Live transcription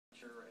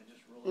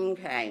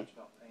Okay.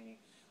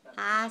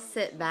 I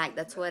sit back,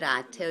 that's what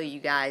I tell you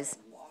guys.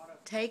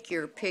 Take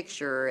your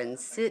picture and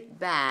sit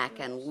back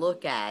and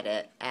look at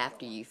it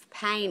after you've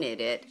painted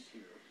it.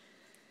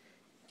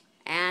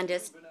 And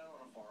just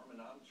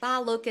by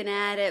looking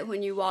at it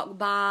when you walk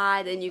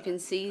by, then you can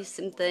see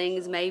some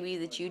things maybe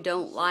that you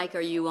don't like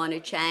or you want to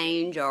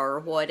change or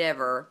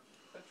whatever.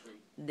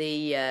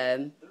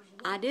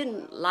 I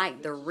didn't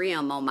like the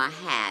rim on my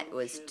hat. It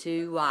was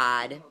too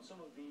wide.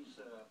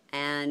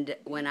 And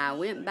when I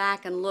went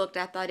back and looked,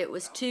 I thought it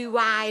was too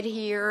wide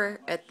here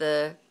at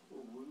the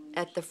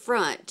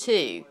front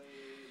too.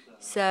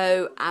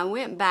 So I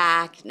went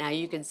back. Now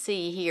you can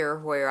see here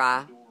where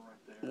I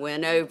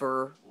went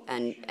over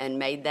and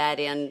made that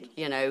end,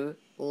 you know,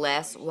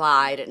 less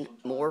wide and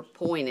more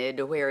pointed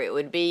to where it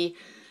would be,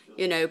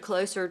 you know,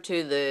 closer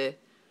to the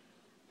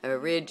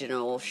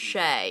original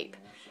shape.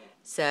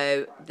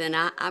 So then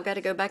I've got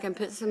to go back and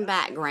put some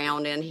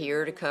background in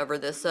here to cover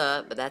this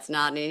up, but that's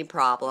not any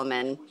problem.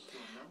 And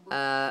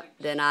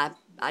then I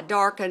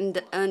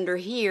darkened under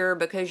here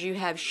because you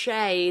have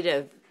shade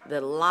of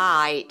the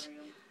light,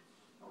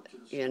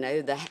 you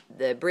know,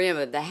 the brim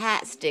of the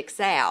hat sticks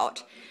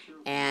out,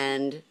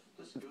 and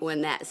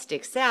when that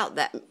sticks out,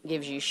 that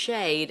gives you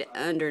shade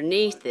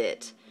underneath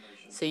it.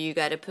 So you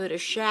got to put a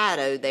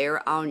shadow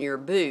there on your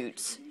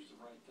boots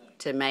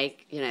to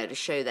make, you know, to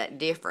show that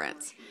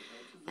difference.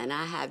 And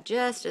I have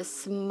just a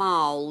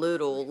small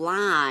little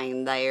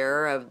line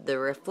there of the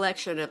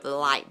reflection of the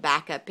light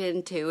back up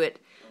into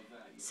it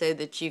so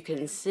that you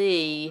can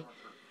see,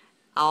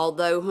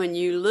 although when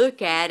you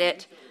look at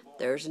it,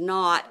 there's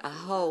not a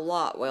whole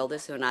lot. Well,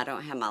 this one I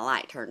don't have my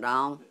light turned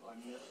on.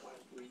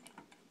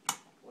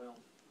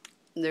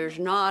 There's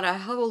not a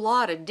whole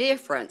lot of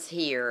difference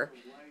here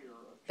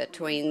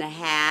between the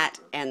hat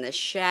and the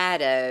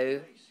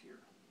shadow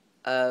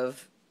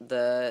of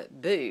the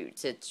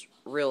boots. It's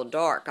real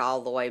dark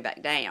all the way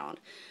back down.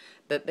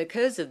 But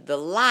because of the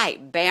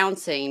light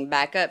bouncing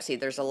back up, see,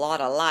 there's a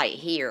lot of light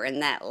here,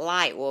 and that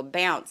light will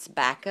bounce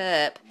back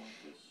up,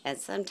 and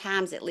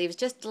sometimes it leaves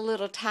just a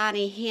little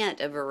tiny hint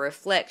of a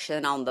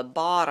reflection on the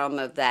bottom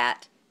of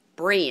that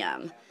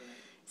brim.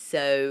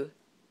 So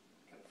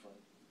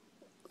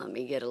let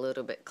me get a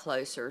little bit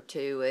closer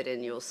to it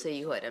and you'll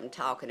see what I'm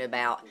talking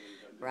about.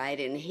 Right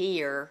in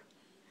here,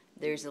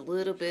 there's a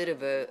little bit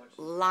of a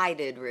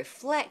lighted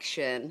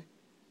reflection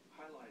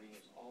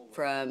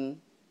from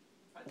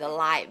the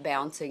light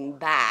bouncing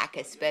back,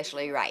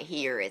 especially right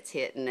here. It's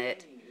hitting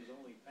it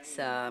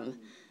some.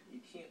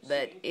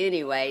 But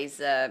anyways,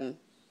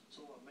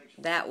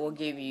 that will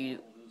give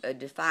you a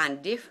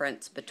defined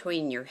difference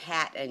between your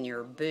hat and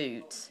your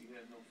boots.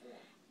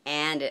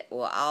 And it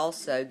will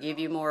also give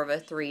you more of a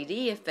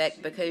 3D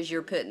effect because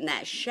you're putting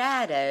that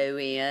shadow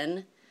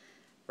in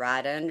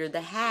right under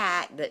the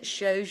hat that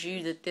shows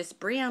you that this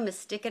brim is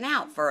sticking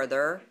out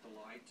further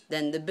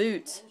than the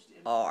boots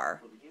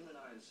are.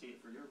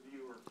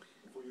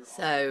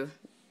 So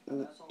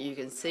you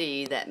can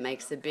see that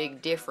makes a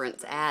big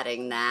difference,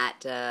 adding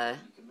that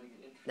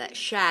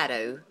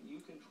shadow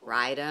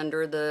right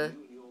under the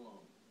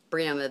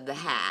brim of the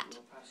hat.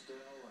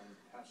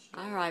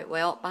 Alright,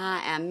 well,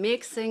 I am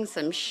mixing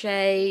some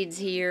shades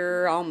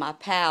here on my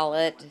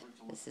palette.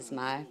 This is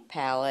my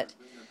palette.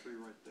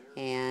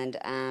 And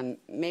I'm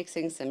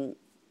mixing some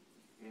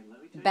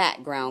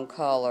background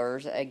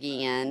colors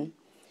again.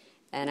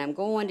 And I'm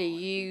going to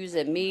use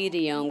a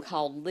medium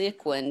called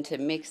Liquid to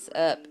mix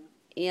up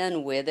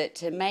in with it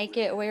to make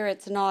it where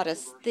it's not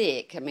as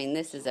thick. I mean,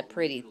 this is a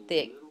pretty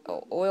thick,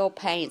 oil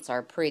paints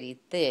are pretty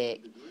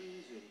thick.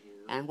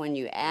 And when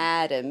you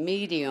add a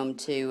medium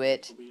to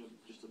it,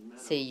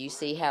 you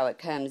see how it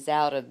comes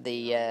out of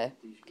the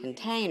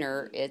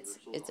container. It's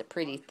a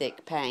pretty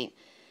thick paint,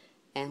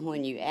 and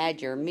when you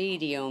add your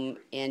medium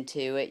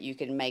into it, you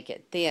can make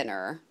it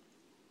thinner.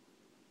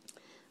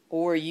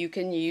 Or you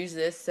can use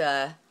this.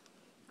 A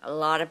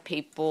lot of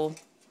people,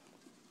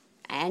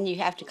 and you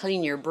have to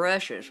clean your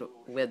brushes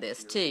with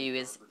this too,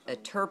 is a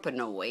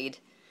terpenoid.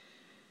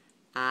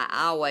 I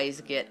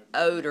always get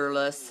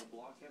odorless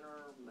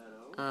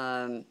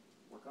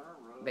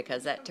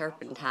because that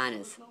turpentine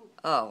is,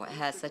 oh, it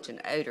has such an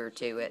odor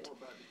to it.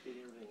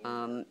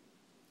 And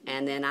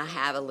then I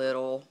have a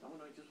little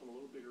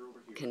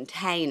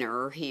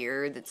container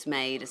here that's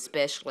made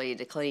especially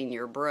to clean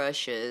your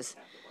brushes.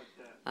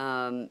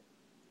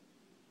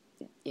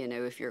 You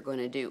know, if you're going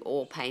to do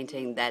oil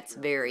painting, that's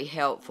very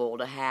helpful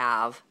to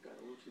have.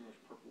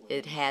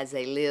 It has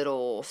a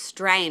little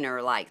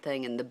strainer-like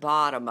thing in the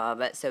bottom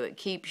of it, so it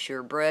keeps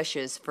your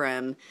brushes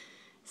from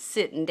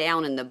sitting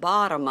down in the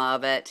bottom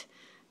of it,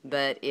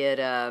 but it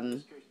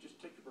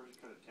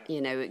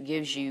you know, it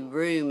gives you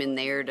room in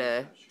there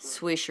to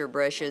swish your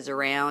brushes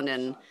around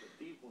and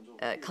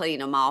clean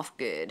them off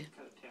good.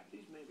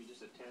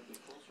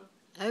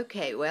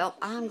 Okay, well,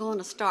 I'm going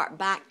to start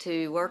back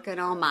to working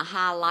on my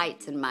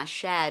highlights and my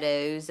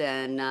shadows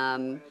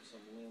and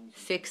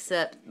fix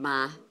up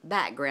my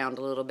background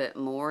a little bit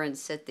more and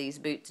set these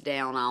boots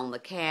down on the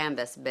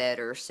canvas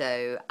better,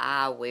 so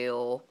I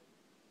will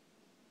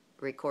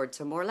record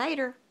some more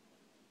later.